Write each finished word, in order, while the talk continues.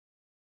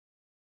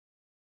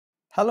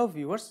Hello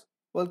viewers,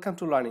 welcome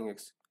to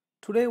LearningX.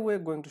 Today we are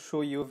going to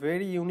show you a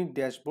very unique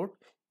dashboard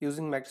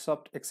using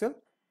Microsoft Excel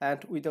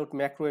and without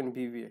macro and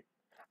VBA.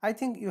 I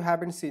think you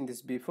haven't seen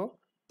this before.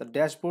 The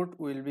dashboard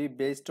will be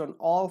based on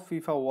all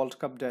FIFA World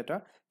Cup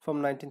data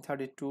from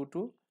 1932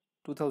 to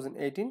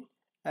 2018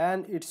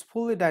 and it's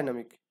fully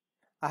dynamic.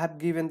 I have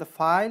given the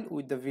file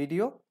with the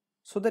video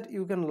so that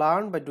you can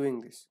learn by doing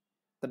this.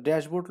 The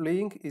dashboard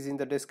link is in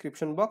the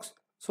description box,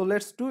 so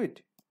let's do it.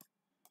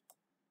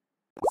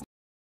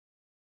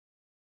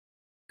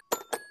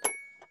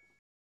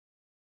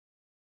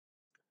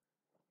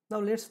 Now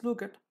let's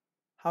look at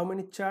how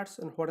many charts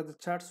and what are the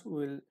charts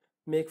we will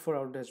make for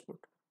our dashboard.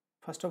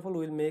 First of all,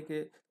 we'll make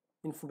a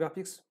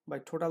infographics by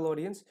total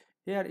audience.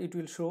 Here it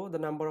will show the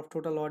number of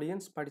total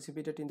audience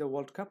participated in the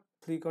World Cup.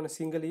 Click on a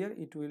single year,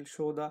 it will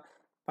show the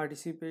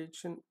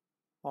participation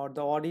or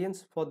the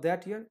audience for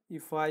that year.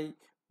 If I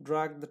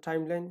drag the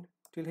timeline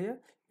till here,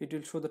 it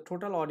will show the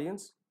total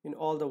audience in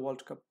all the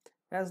World Cup.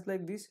 As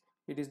like this,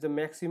 it is the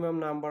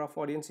maximum number of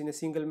audience in a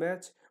single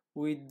match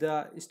with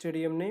the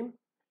stadium name,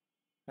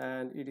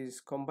 and it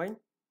is combined,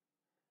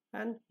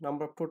 and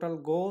number of total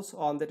goals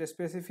on that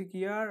specific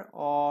year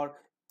or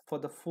for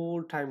the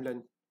full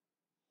timeline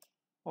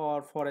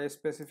or for a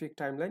specific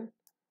timeline,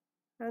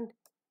 and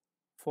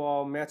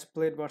for match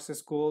played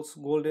versus goals,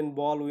 golden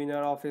ball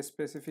winner of a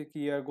specific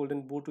year,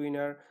 golden boot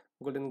winner,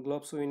 golden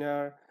gloves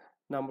winner,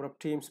 number of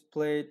teams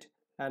played,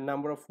 and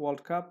number of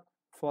World Cup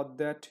for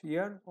that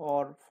year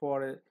or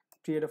for a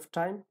period of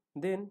time.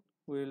 Then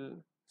we'll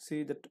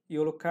see that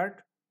yellow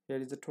card. Here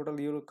is the total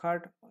yellow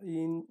card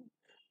in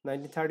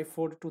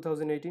 1934 to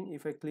 2018.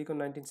 If I click on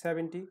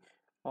 1970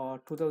 or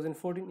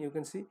 2014, you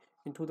can see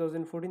in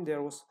 2014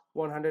 there was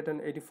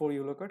 184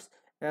 yellow cards.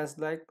 As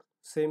like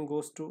same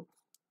goes to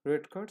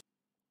red cards.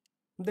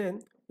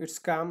 Then it's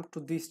come to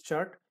this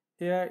chart.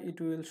 Here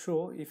it will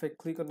show, if I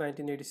click on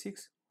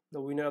 1986,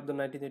 the winner of the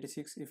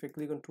 1986. If I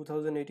click on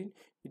 2018,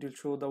 it will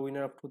show the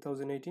winner of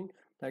 2018,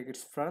 like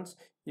it's France.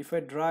 If I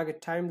drag a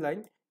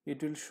timeline,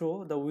 it will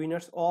show the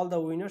winners, all the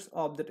winners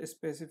of that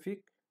specific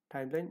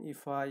timeline.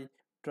 If I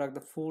drag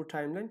the full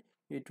timeline,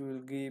 it will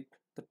give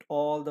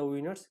all the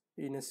winners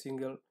in a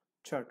single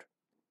chart.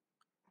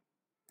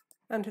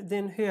 And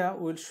then here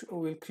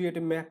we'll create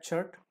a map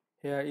chart.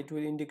 Here it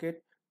will indicate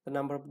the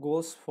number of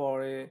goals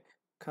for a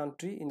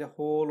country in the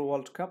whole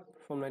World Cup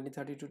from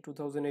 1930 to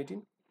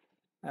 2018.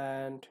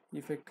 And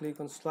if I click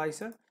on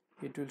slicer,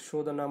 it will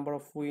show the number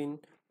of win,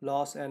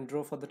 loss and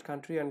draw for that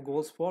country, and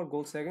goals for,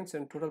 goals against,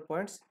 and total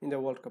points in the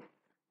World Cup.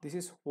 This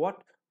is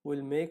what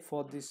we'll make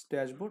for this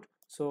dashboard.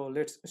 So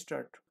let's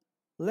start.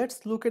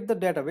 Let's look at the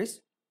database.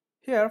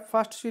 Here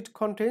first sheet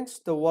contains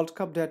the World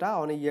Cup data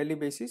on a yearly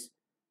basis,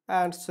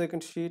 and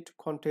second sheet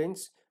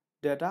contains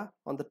data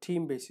on the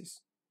team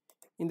basis.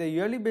 In the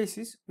yearly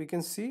basis, we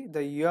can see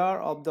the year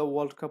of the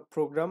World Cup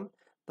program,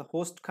 the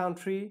host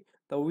country,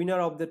 the winner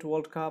of that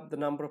World Cup, the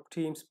number of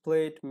teams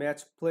played,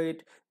 match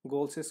played,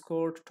 goals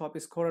scored, top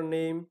scorer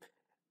name,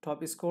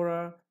 top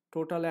scorer,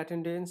 total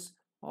attendance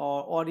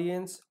or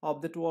audience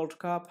of that World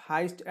Cup,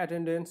 highest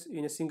attendance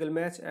in a single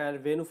match and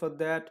venue for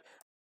that,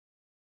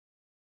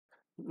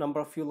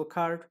 number of yellow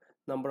card,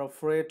 number of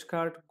red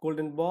card,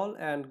 golden ball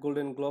and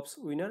golden gloves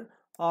winner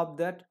of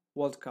that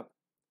World Cup.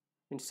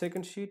 In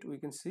second sheet we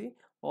can see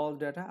all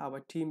data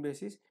about team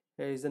basis.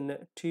 Here is the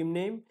team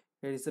name,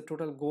 here is the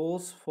total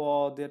goals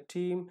for their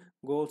team,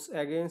 goals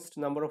against,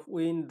 number of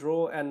win,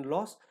 draw and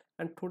loss,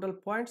 and total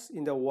points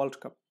in the World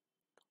Cup.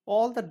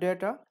 All the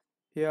data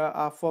here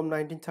are from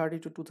 1930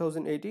 to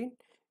 2018.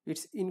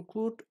 It's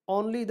include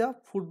only the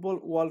football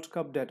World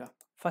Cup data.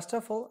 First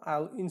of all,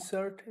 I'll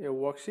insert a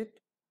worksheet.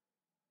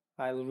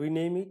 I'll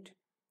rename it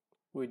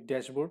with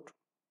dashboard.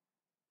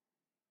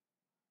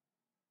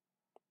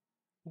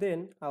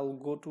 Then I'll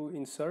go to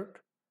insert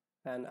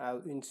and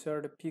I'll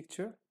insert a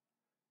picture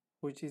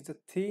which is the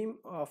theme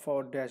of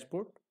our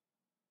dashboard.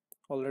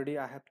 Already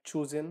I have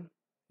chosen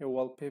a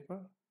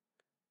wallpaper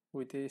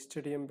with a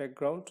stadium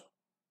background.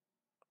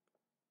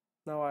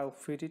 Now I'll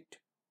fit it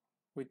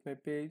with my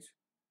page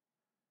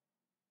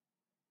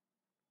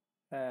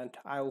and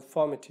I'll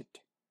format it.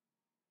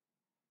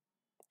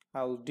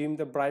 I'll dim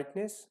the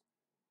brightness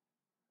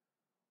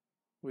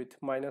with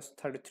minus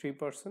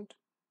 33%.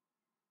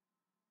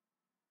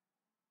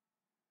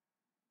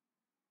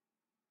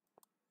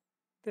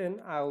 Then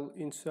I'll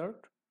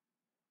insert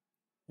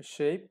a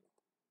shape.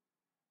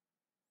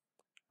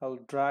 I'll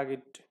drag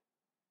it.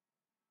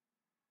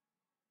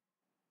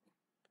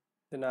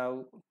 Then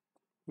I'll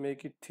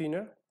make it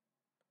thinner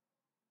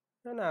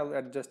and I'll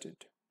adjust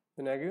it.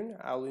 Then again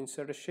I'll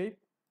insert a shape.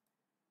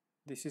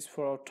 This is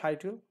for our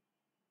title.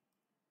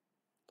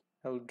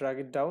 I'll drag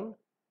it down.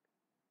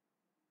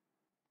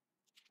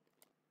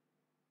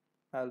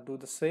 I'll do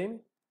the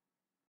same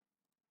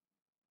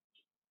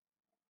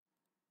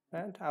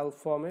and I'll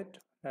format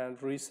and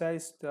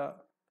resize the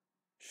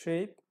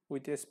shape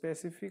with a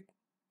specific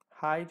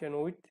height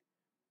and width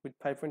with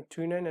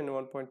 5.29 and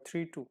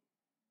 1.32.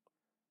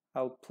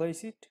 I'll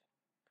place it.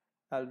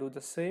 I'll do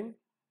the same.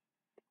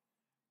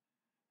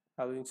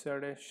 I'll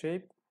insert a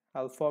shape.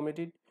 I'll format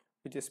it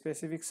with a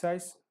specific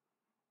size.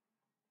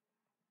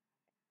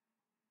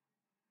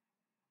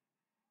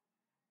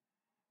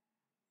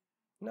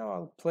 Now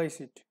I'll place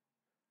it.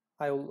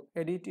 I will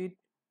edit it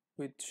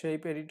with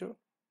shape editor.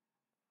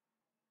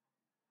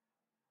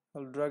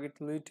 I'll drag it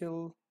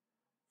little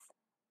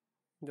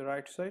the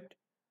right side,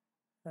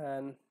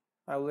 and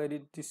I'll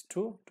edit this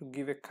too to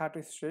give a cut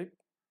with shape.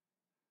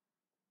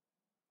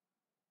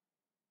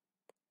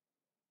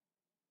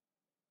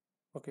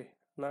 Okay,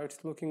 now it's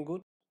looking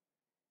good.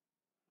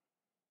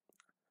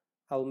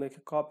 I'll make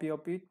a copy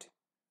of it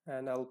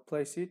and I'll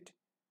place it.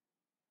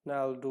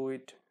 Now I'll do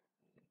it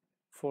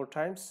 4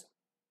 times.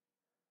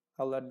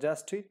 I'll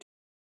adjust it.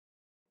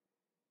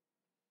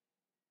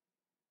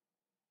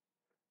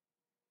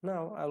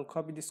 Now I'll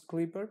copy this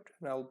clipboard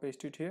and I'll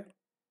paste it here.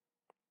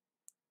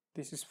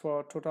 This is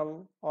for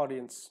total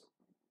audience.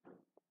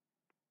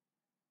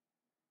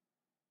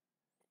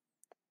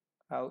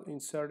 I'll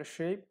insert a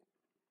shape.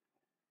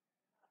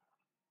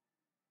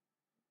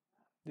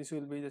 This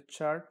will be the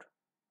chart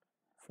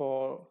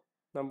for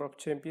number of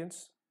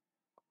champions.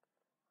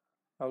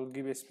 I'll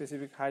give a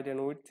specific height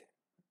and width.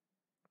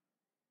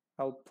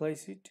 I'll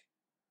place it.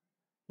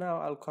 Now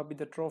I'll copy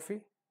the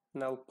trophy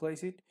and I'll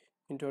place it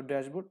into a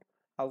dashboard.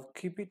 I'll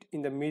keep it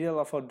in the middle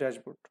of our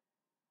dashboard.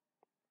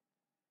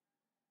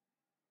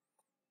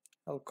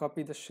 I'll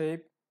copy the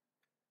shape.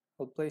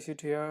 I'll place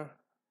it here.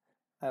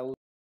 I'll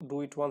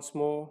do it once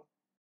more.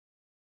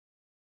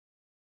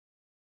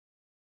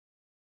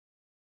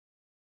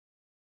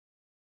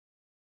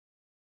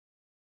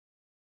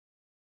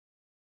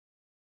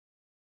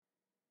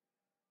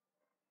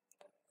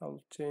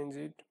 I'll change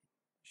it.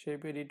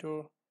 Shape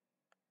editor.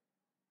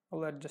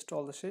 I'll adjust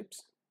all the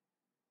shapes.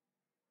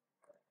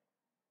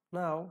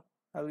 Now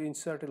I'll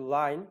insert a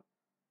line.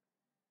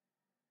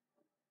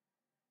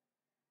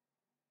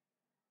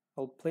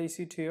 I'll place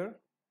it here.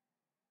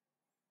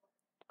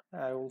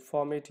 I will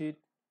format it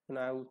and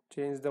I will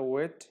change the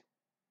weight.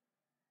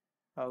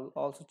 I will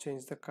also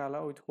change the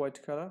color with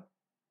white color.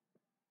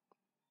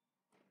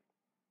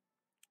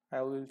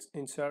 I will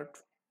insert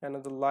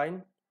another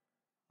line.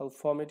 I'll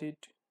format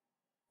it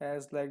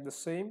as like the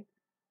same,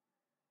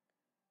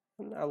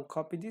 and I'll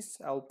copy this.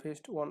 I'll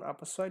paste one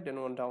upper side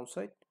and one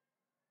downside.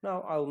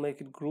 Now I'll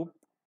make it group.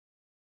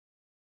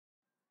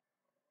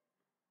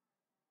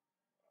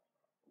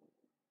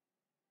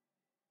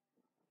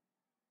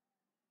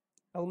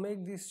 I'll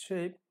make this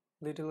shape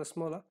little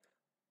smaller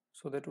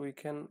so that we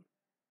can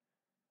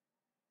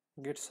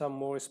get some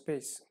more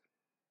space.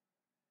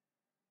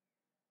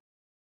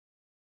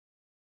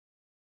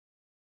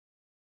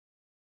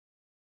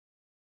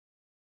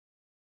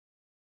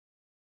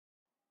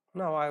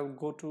 Now I'll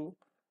go to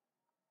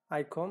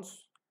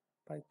icons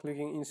by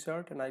clicking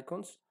insert and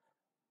icons.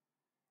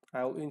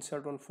 I'll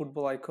insert one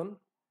football icon.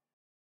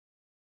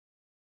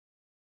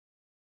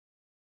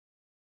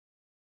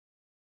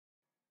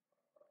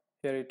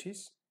 Here it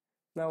is.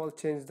 Now I'll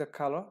change the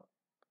color.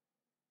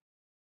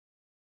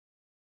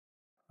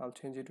 I'll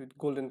change it with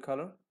golden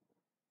color.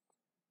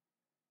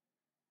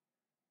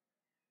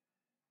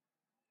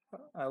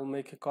 I'll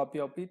make a copy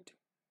of it.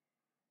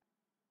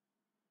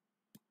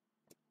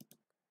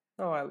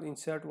 Now I'll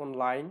insert one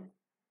line.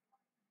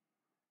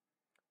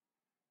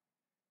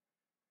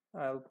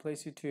 I'll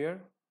place it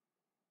here.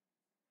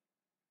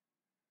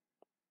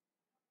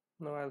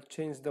 Now I'll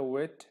change the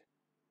weight.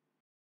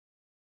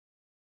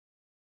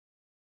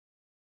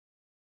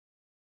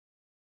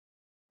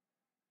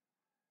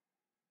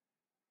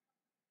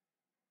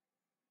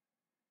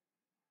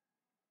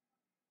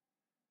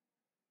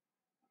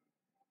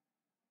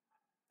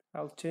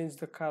 I'll change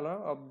the color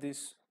of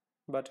this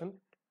button.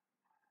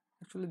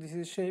 Actually this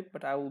is shape,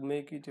 but I will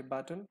make it a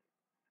button.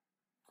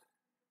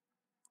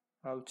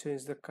 I'll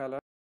change the color.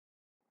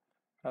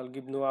 I'll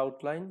give no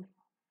outline,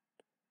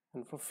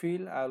 and for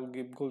fill I'll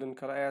give golden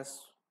color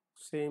as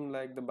same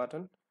like the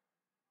button.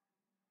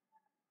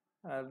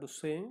 I'll do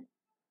same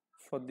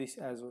for this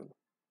as well.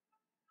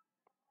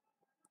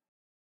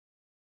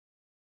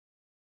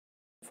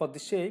 For the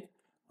shape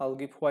I'll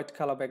give white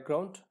color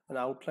background and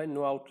outline,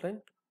 no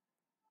outline,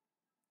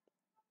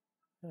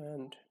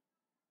 and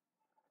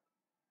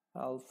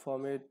I'll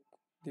format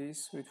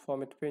this with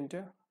format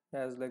painter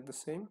as like the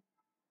same.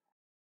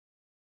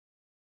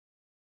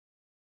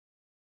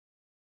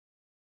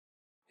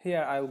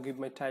 Here I will give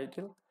my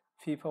title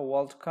FIFA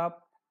World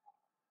Cup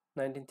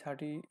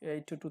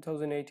 1938 to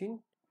 2018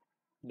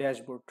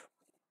 dashboard.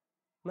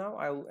 Now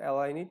I will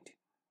align it.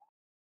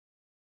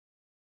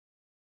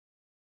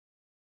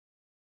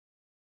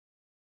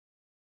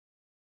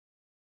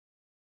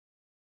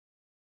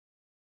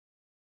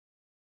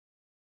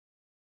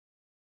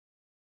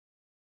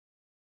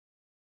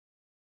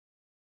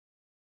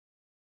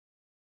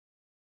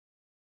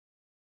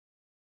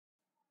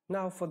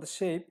 Now for the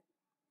shape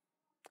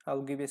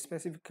I'll give a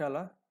specific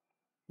color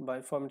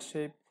by format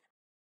shape,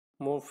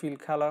 more fill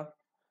color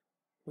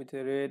with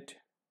a red,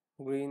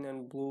 green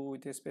and blue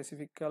with a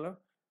specific color.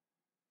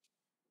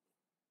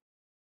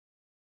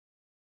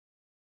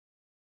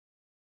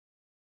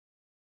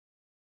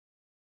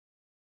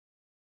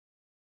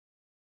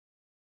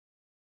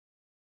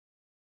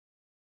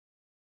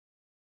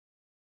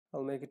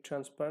 I'll make it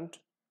transparent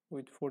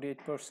with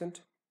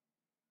 48%,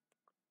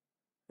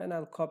 and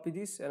I'll copy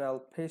this and I'll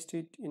paste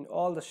it in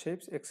all the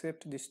shapes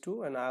except these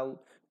two, and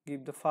I'll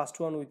give the first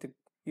one with the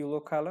yellow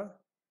color,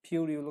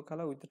 pure yellow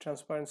color with the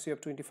transparency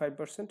of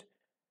 25%,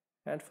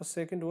 and for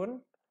second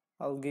one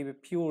I'll give a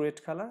pure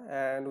red color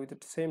and with the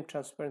same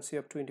transparency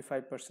of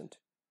 25%.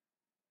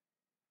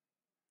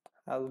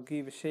 I'll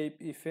give a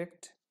shape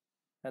effect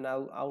and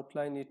I'll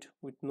outline it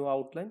with no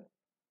outline.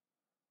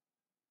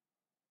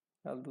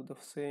 I'll do the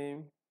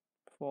same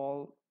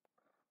for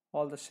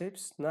all the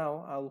shapes.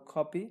 Now I'll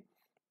copy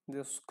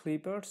those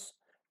clippers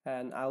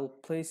and I'll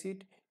place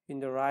it in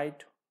the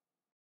right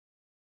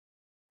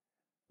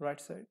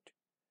side,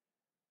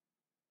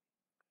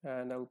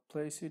 and I'll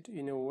place it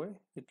in a way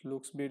it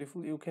looks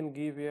beautiful. You can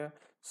give here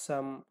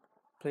some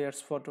player's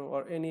photo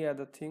or any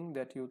other thing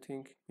that you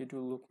think it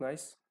will look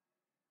nice.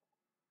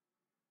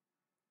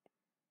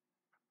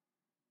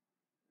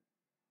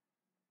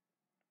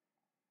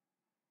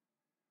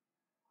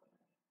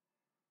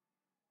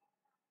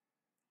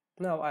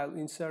 Now I'll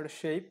insert a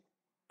shape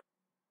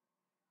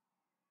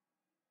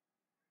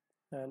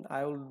and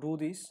I will do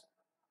this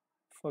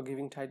for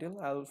giving title.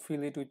 I'll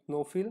fill it with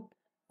no fill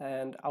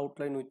and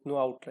outline with no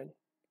outline.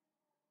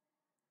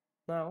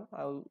 Now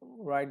I'll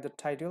write the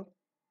title.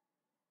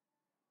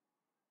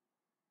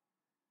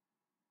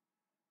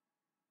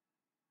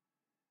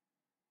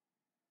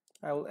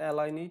 I will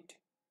align it.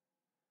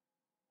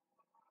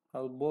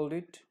 I'll bold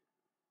it.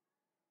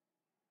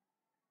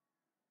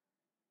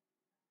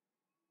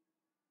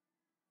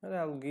 And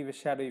I'll give a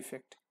shadow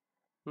effect.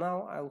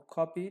 Now I'll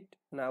copy it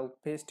and I'll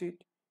paste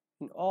it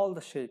in all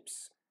the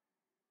shapes.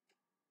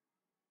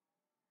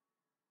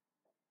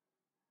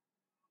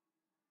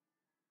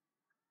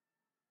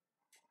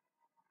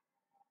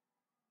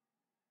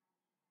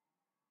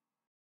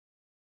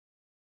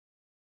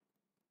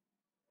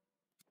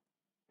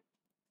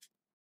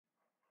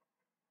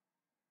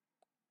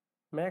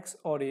 Max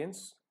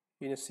audience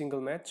in a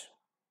single match.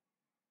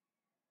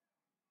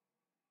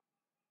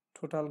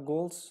 Total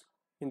goals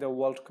in the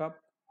World Cup.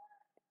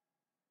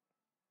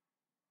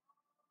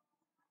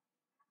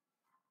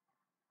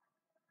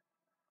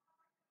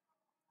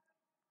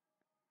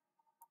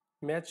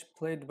 Match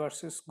played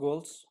versus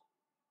goals.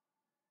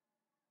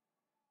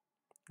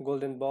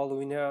 Golden ball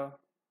winner.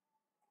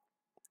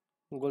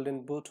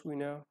 Golden boot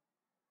winner.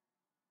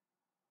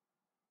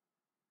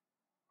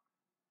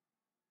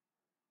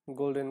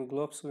 Golden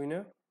gloves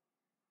winner.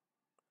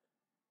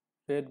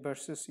 Red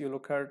versus yellow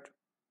card.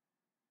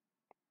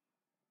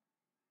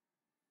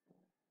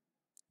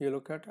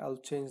 Yellow card. I'll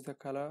change the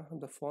color of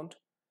the font.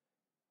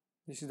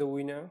 This is the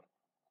winner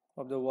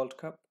of the World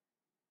Cup.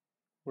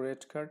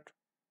 Red card.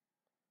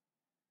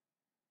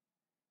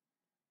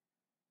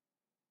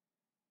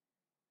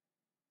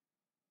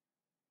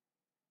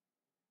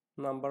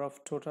 Number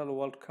of total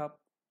World Cup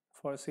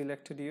for a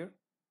selected year.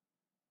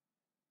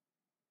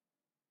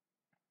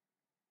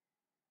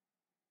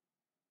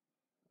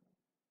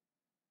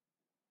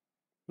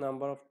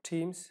 Number of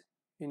teams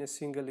in a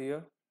single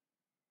year.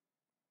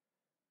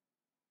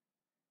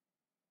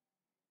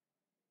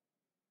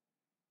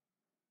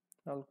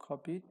 I'll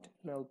copy it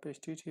and I'll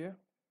paste it here.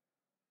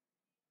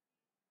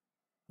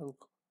 I'll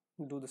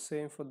do the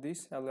same for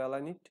this. I'll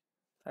align it.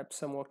 I have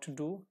some work to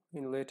do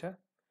in later.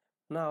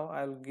 Now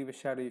I'll give a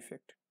shadow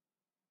effect.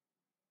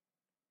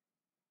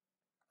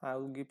 I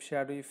will give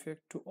shadow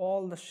effect to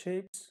all the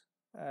shapes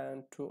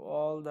and to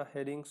all the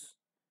headings,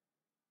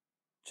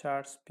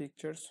 charts,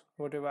 pictures,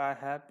 whatever I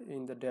have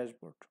in the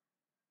dashboard.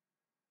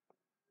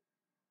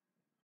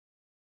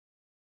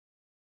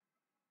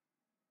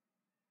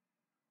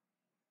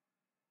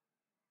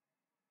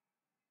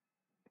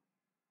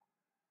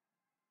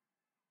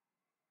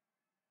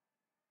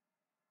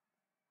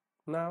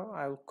 Now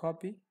I will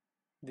copy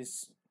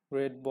this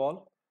red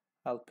ball.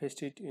 I'll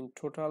paste it in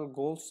total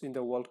goals in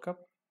the World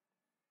Cup.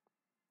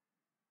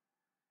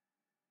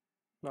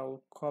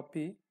 Now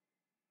copy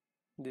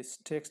this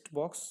text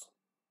box.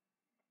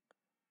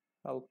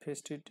 I'll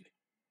paste it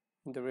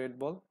in the red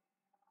ball.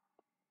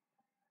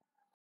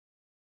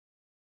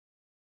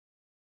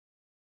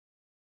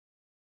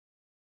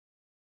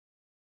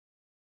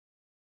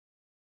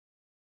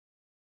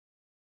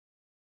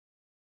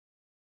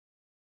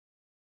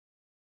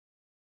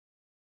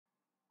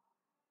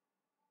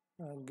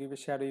 I'll give a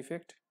shadow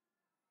effect.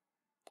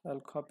 I'll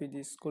copy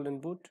this golden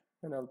boot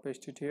and I'll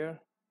paste it here.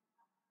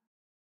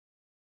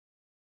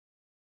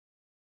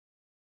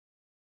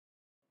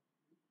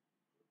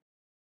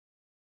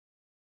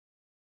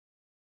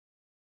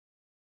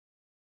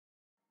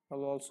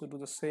 I'll also do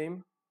the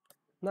same.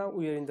 Now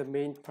we are in the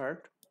main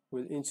part.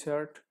 We'll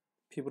insert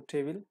pivot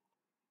table.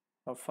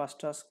 Our first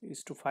task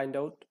is to find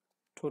out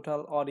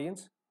total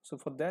audience. So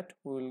for that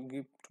we will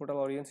give total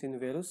audience in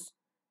values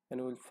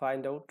and we'll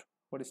find out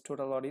what is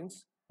total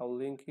audience. I'll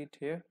link it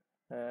here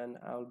and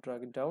I'll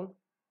drag it down.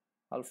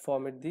 I'll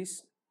format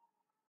this.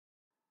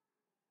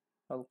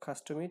 I'll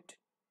custom it.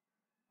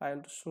 I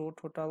want to show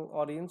total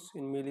audience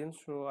in millions,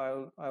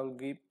 so I'll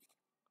give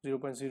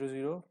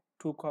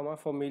 0.002 comma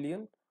for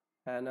million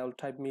and I'll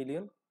type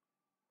million.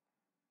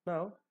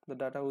 Now the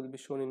data will be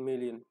shown in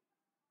million.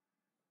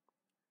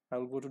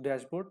 I'll go to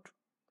dashboard.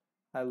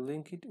 I'll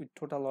link it with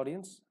total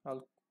audience.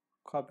 I'll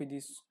copy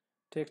this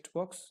text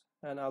box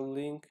and I'll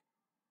link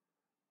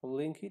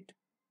it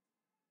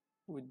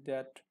with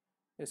that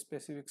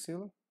specific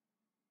cell.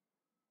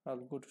 I'll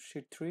go to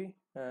sheet 3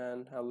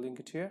 and I'll link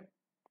it here.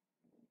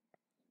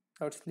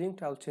 Now it's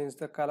linked. I'll change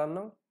the color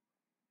now.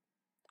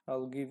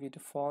 I'll give it a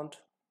font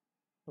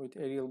with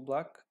Arial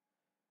black.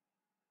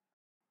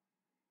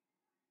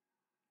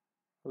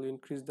 I'll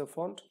increase the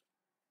font.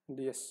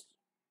 Yes,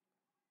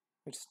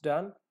 it's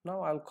done.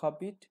 Now I'll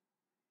copy it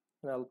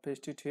and I'll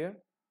paste it here.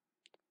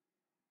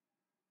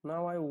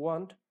 Now I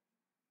want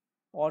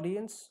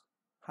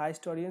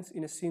highest audience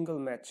in a single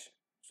match.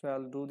 So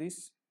I'll do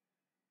this.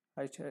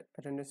 Highest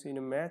attendance in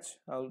a match.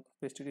 I'll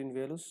paste it in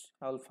values.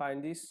 I'll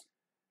find this.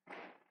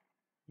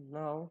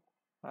 Now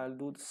I'll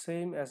do the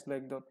same as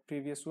like the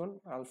previous one.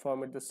 I'll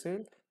format the cell.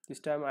 This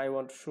time I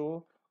want to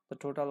show the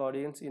total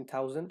audience in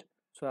thousand.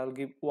 So I'll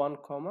give 1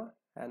 comma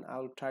and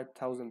I'll type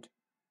 1000.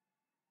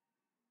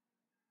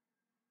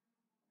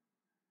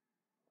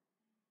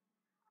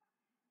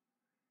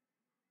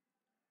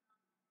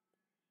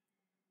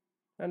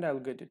 And I'll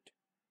get it.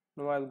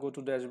 Now I'll go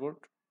to dashboard.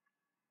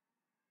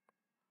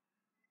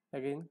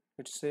 Again,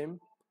 it's same.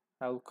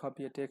 I'll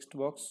copy a text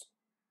box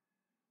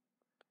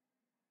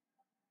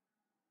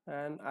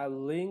and I'll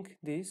link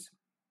this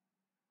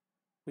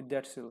with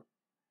that cell.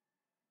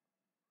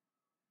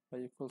 By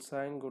equal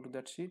sign, go to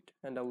that sheet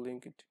and I'll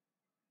link it.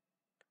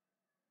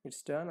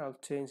 It's done. I'll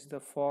change the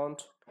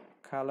font,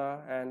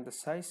 color and the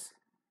size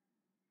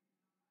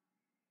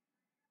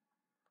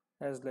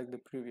as like the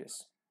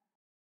previous.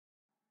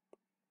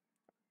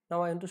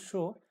 Now I want to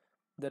show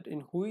that in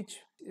which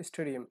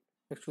stadium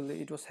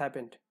actually it was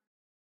happened.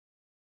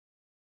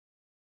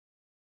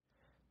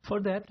 For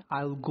that,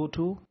 I'll go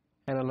to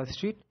analyze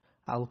sheet.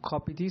 I'll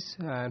copy this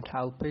and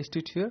I'll paste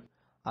it here.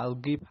 I'll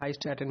give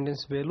highest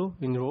attendance value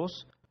in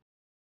rows.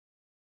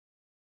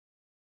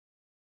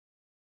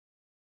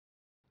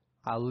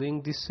 I'll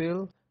link this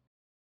cell.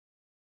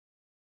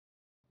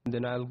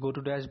 Then I'll go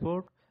to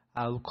dashboard.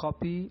 I'll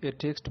copy a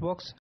text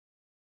box.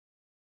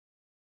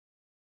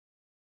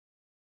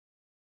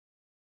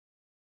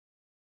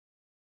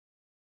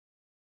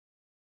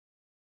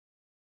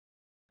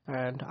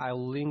 And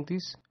I'll link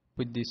this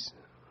with this.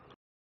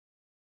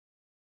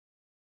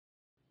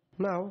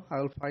 Now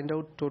I'll find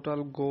out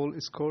total goal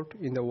scored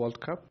in the World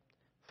Cup.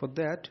 For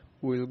that,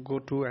 we'll go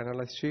to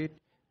analyze sheet.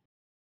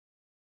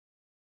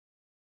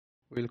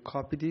 We'll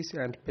copy this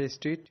and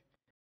paste it.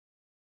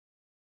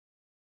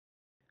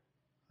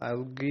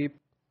 I'll give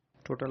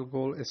total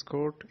goal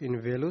scored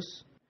in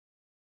values.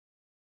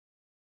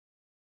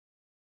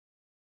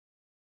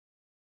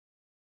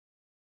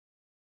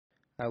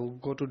 I'll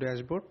go to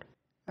dashboard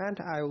and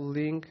I'll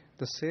link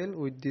the cell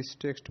with this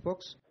text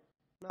box.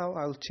 Now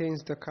I'll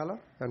change the color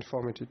and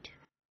format it.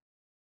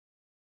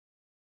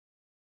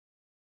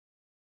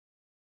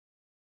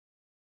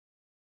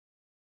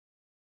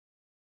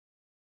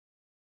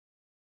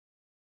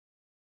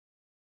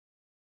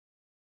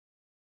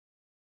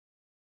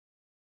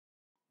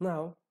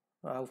 Now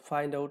I'll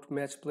find out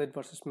match played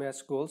versus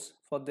match goals.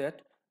 For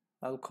that,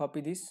 I'll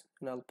copy this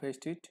and I'll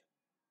paste it.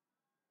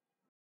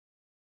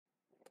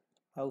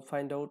 I'll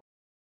find out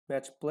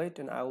match played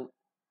and I'll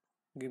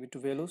give it to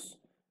values,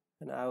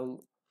 and I'll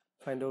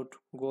find out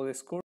goal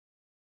score,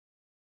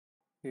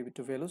 give it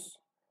to values.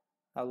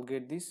 I'll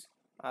get this.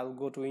 I'll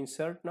go to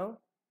insert now,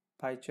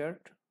 pie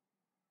chart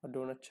or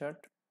donut chart.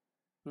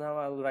 Now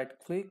I'll right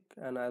click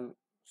and I'll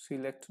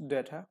select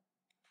data.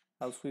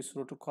 I'll switch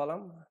row to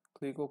column,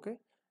 click OK,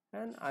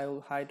 and I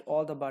will hide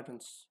all the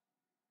buttons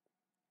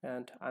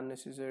and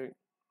unnecessary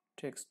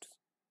text.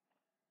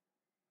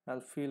 I'll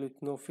fill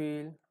with no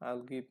fill.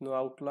 I'll give no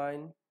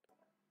outline.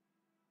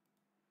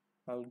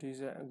 I'll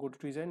go to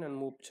design and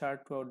move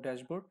chart to our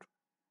dashboard.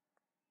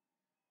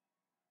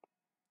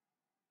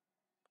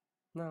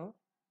 Now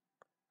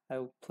I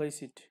will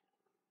place it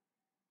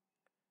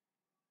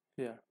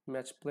here,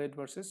 match played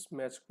versus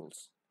match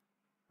goals.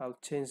 I'll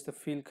change the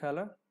fill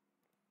color,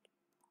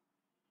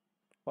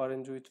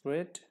 orange with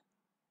red,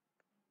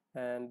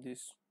 and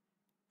this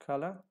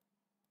color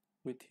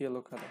with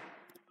yellow color.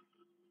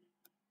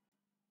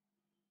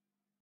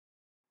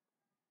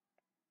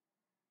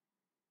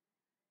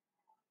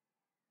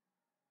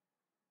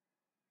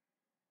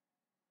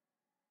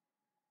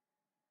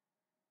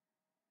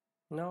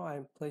 Now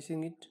I'm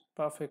placing it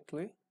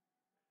perfectly.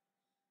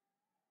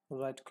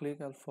 Right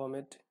click, I'll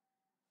format.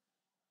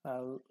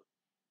 I'll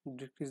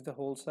decrease the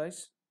whole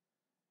size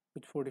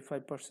with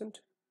 45%.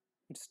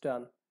 It's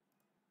done.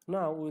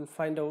 Now we'll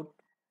find out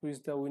who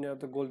is the winner of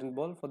the golden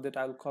ball. For that,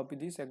 I'll copy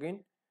this again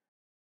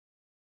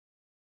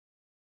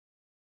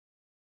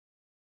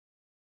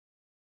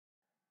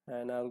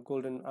and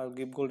I'll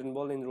give golden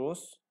ball in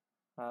rows.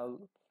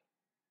 I'll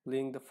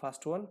link the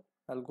first one.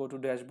 I'll go to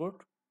dashboard.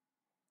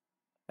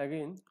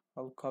 Again,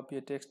 I'll copy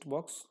a text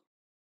box.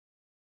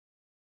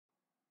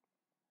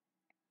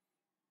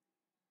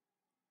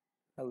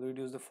 I'll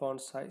reduce the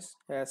font size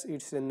as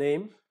it's a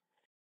name.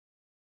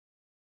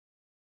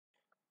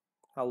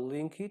 I'll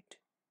link it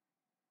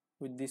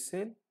with this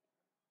cell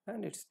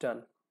and it's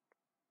done.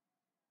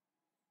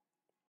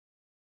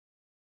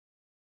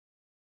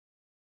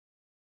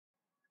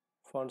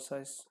 Font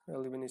size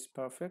 11 is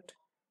perfect.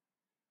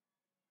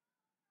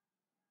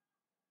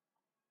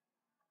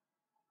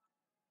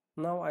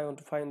 Now I want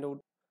to find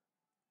out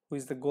who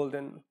is the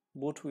golden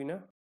boot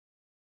winner.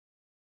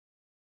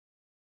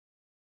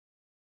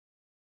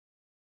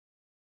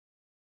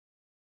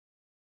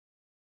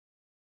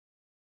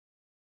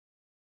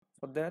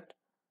 For that,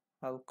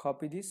 I'll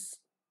copy this,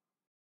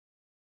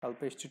 I'll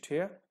paste it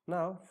here.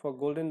 Now for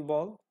golden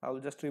ball, I'll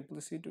just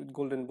replace it with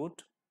golden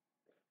boot,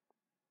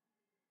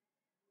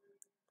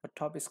 a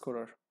top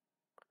scorer.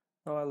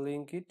 Now I'll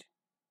link it,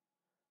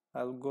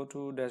 I'll go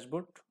to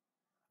dashboard,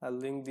 I'll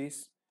link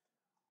this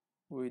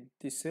with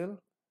this cell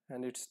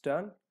and it's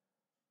done.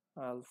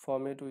 I'll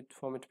format with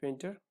format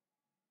painter.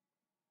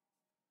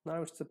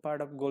 Now it's the part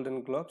of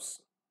golden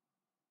gloves.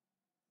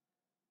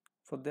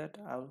 For that,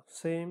 I'll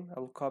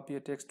copy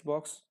a text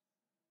box.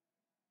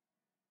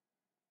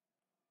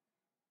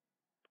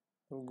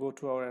 I'll go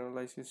to our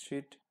analysis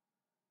sheet.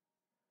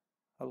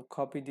 I'll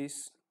copy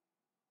this,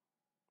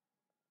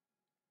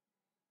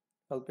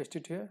 I'll paste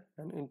it here,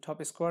 and in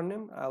top square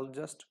name I'll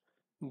just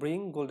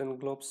bring golden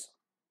globes.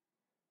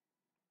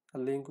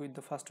 I'll link with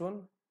the first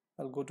one.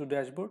 I'll go to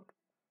dashboard,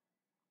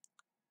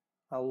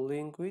 I'll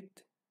link with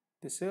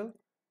the cell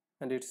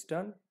and it's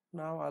done.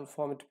 Now I'll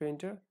format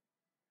painter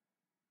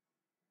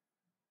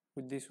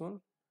with this one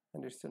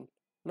and it's done.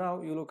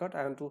 Now yellow card,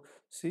 I want to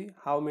see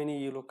how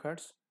many yellow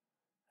cards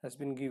has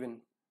been given.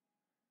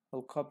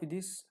 I'll copy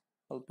this,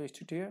 I'll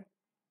paste it here,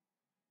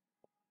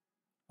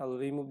 I'll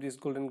remove these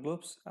golden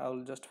globes,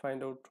 I'll just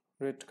find out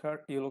red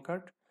card, yellow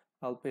card,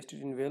 I'll paste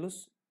it in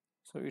values.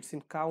 So it's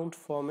in count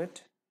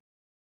format,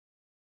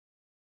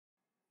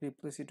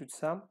 replace it with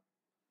sum,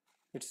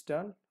 it's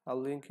done.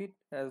 I'll link it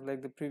as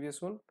like the previous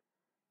one.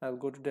 I'll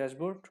go to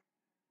dashboard,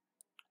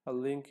 I'll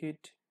link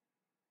it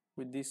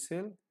with this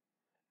cell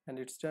and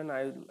it's done.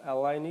 I'll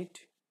align it,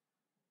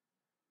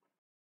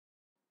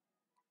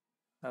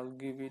 I'll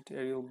give it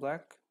Arial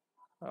black,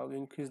 I'll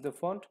increase the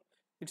font,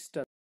 it's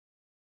done.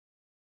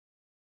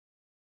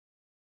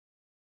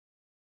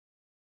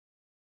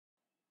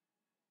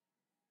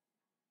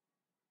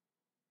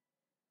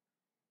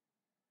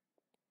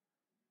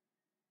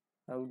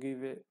 I'll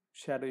give a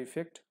shadow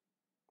effect.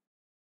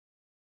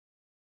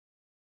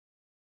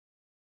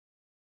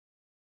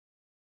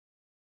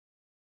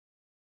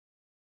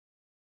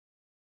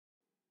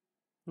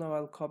 Now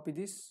I'll copy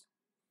this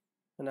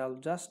and I'll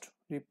just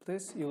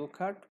replace yellow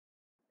card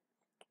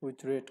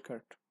with red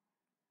card.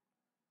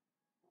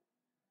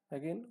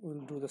 Again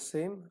we'll do the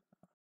same.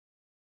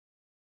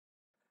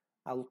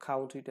 I'll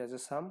count it as a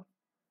sum,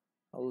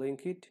 I'll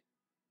link it,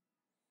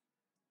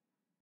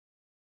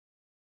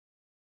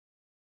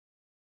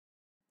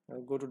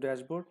 I'll go to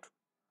dashboard,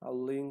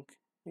 I'll link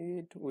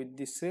it with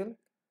this cell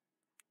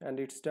and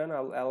it's done.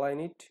 I'll align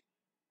it,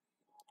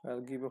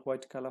 I'll give a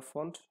white color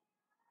font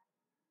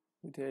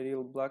with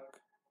Arial black.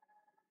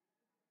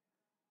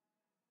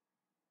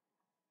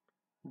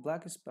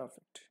 Black is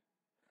perfect.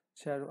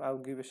 Shadow, I'll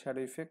give a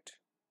shadow effect.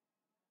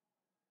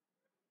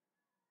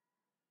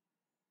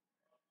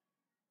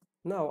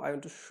 Now I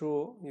want to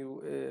show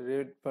you a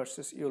red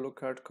versus yellow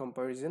card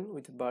comparison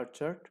with bar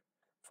chart.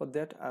 For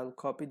that I'll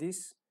copy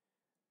this,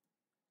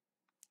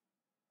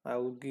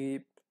 I'll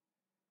give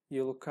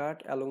yellow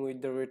card along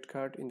with the red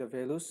card in the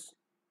values.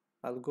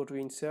 I'll go to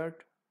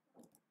insert,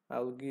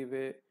 I'll give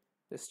a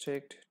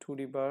stacked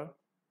 2D bar,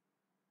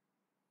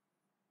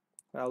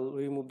 I'll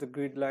remove the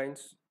grid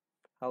lines,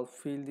 I'll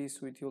fill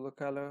this with yellow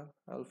color,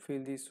 I'll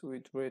fill this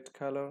with red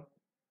color,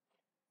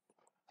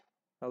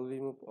 I'll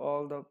remove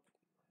all the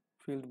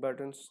filled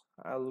buttons,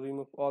 I'll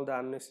remove all the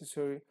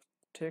unnecessary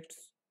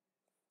texts,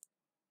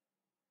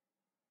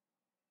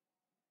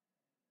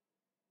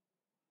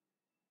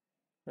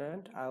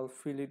 and I'll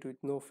fill it with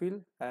no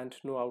fill and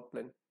no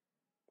outline.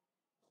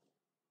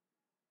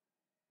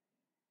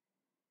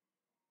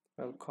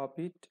 I'll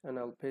copy it and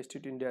I'll paste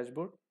it in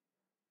dashboard.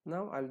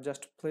 Now I'll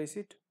just place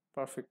it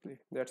perfectly,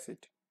 that's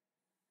it.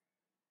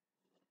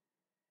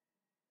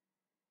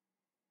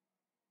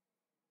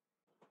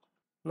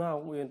 Now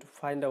we want to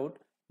find out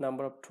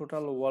number of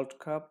total World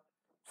Cup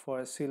for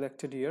a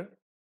selected year.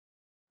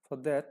 For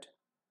that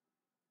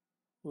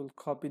we'll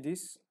copy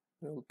this,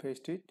 we'll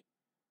paste it,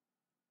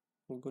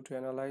 we'll go to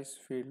analyze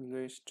field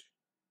list,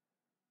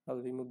 I'll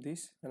remove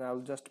this and I'll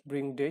just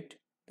bring date,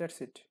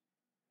 that's it.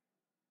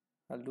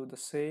 I'll do the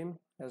same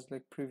as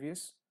like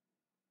previous.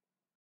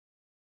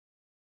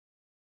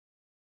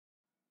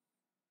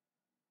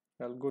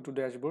 I'll go to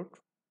dashboard,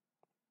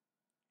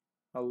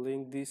 I'll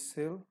link this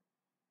cell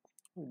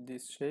with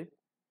this shape,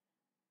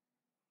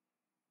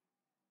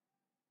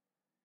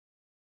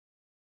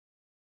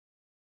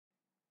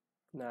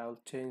 now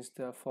I'll change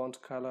the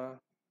font color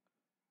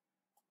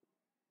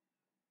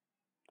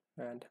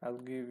and I'll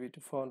give it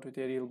a font with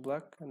Arial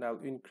black and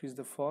I'll increase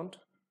the font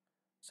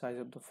size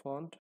of the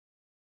font.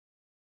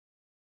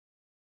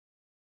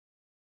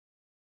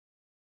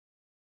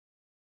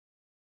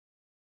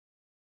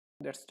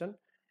 That's done.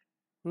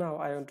 Now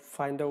I want to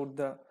find out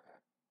the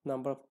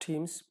number of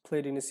teams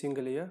played in a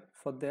single year.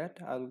 For that,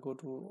 I'll go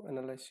to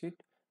analyze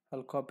sheet.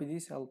 I'll copy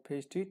this, I'll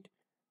paste it.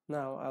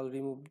 Now I'll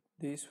remove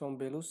this from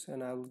values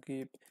and I'll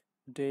give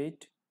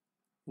date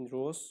in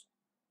rows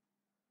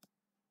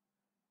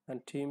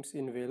and teams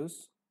in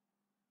values,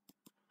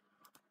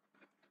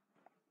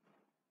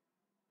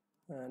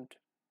 and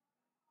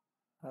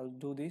I'll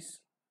do this.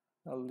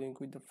 I'll link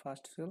with the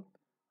first cell.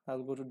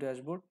 I'll go to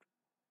dashboard.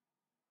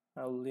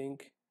 I'll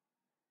link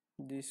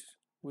this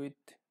with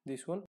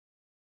this one,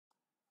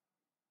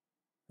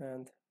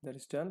 and that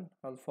is done.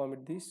 I'll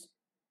format this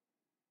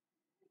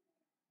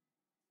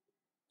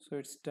so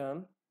it's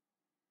done.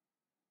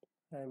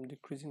 I'm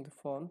decreasing the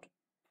font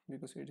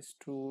because it is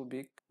too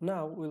big.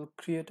 Now we'll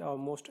create our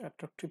most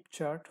attractive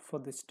chart for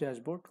this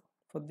dashboard.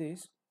 For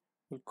this,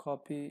 we'll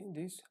copy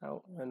this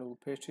out and we'll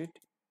paste it.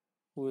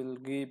 We'll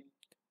give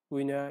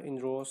winner in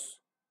rows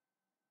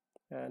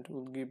and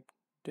we'll give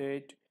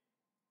date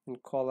in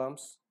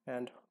columns,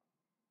 and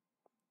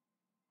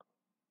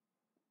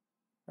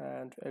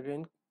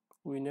again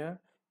winner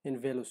in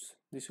values.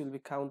 This will be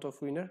count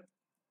of winner.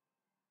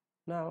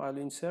 Now I'll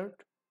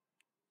insert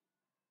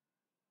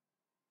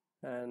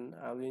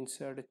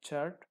a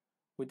chart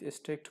with a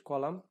stacked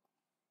column.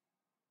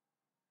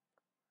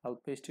 I'll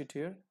paste it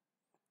here.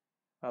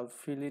 I'll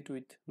fill it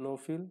with no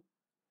fill.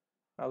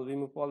 I'll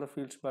remove all the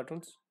fields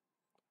buttons.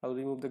 I'll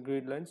remove the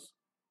grid lines.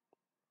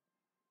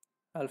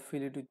 I'll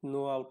fill it with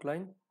no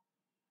outline.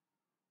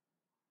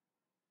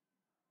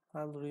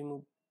 I'll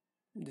remove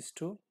this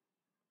too.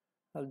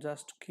 I'll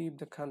just keep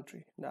the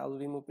country. Now I'll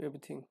remove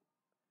everything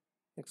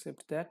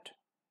except that.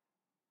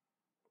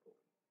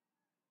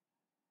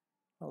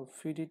 I'll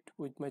feed it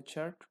with my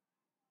chart.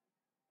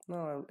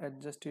 Now I'll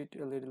adjust it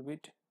a little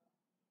bit.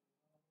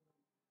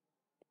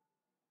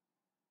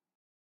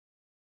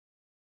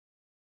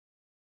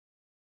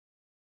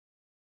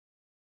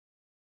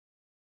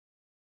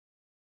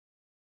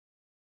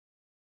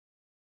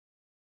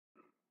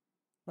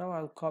 Now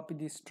I'll copy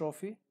this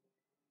trophy.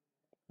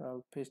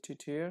 I'll paste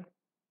it here.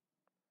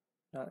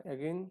 Now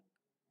again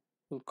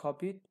we'll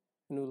copy it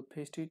and we'll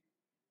paste it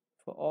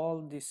for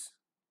all these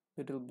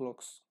little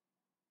blocks.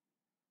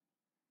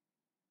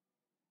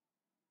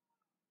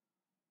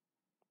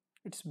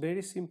 It's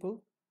very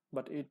simple,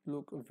 but it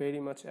looks very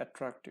much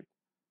attractive.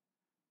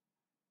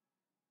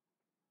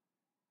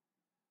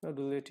 Now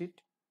delete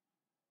it,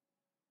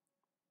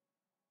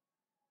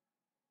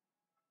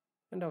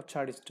 and our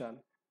chart is done.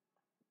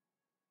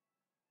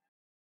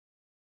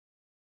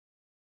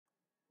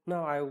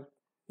 Now I'll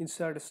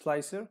insert a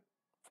slicer.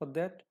 For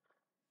that,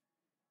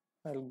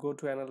 I'll go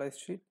to analyze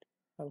sheet.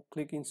 I'll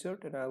click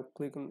insert and I'll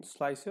click on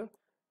slicer,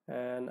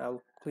 and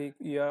I'll click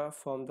year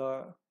from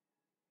the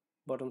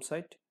bottom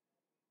side.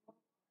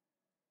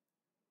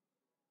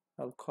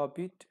 I'll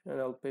copy it and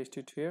I'll paste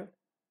it here.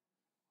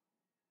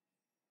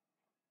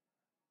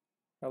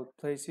 I'll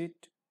place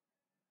it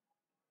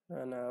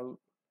and I'll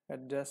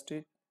adjust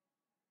it.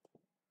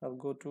 I'll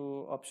go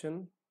to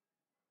option,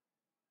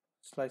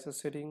 slicer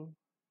setting,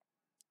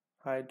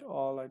 hide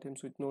all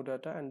items with no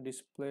data, and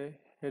display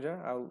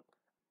header. I'll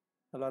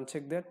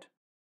uncheck that,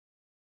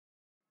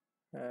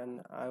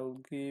 and I'll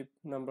give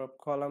number of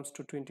columns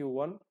to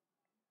 21.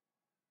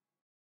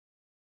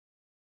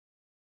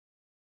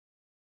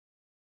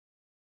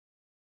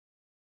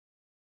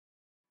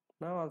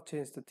 Now I'll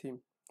change the theme.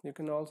 You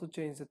can also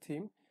change the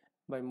theme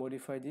by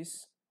modify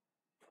this.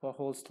 For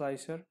whole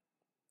slicer,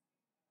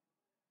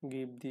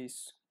 give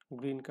this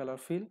green color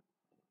fill.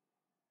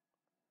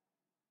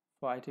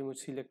 For item with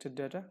selected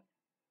data,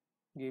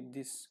 give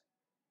this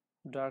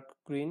dark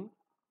green,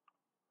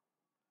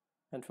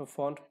 and for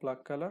font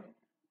black color,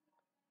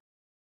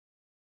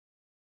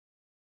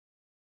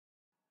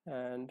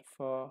 and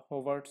for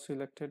hover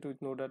selected with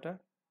no data,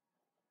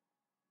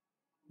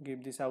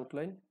 give this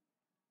outline.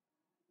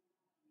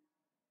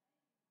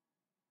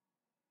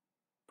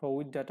 For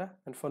with data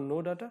and for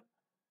no data,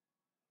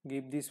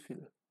 give this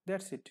fill.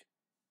 That's it.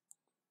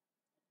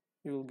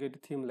 You will get a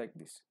theme like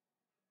this.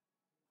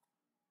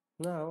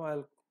 Now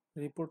I'll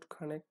report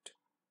connect.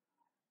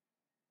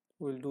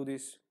 We'll do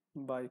this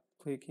by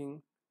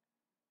clicking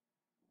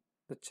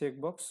the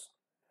checkbox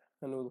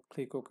and we'll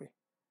click OK.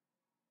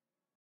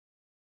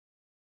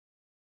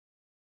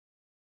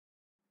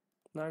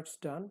 Now it's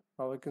done.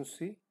 Now I can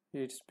see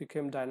it's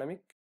become dynamic.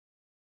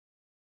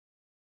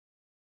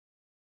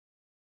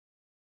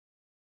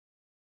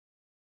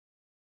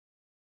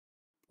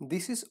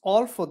 This is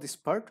all for this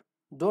part.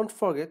 Don't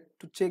forget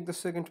to check the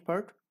second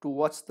part to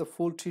watch the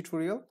full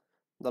tutorial.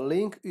 The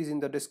link is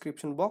in the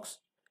description box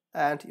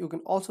and you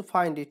can also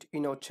find it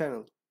in our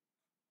channel.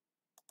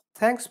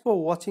 Thanks for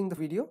watching the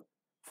video.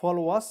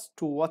 Follow us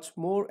to watch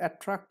more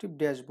attractive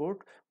dashboard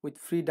with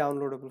free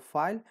downloadable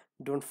file.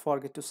 Don't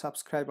forget to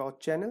subscribe our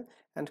channel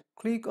and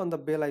click on the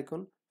bell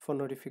icon for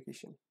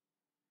notification.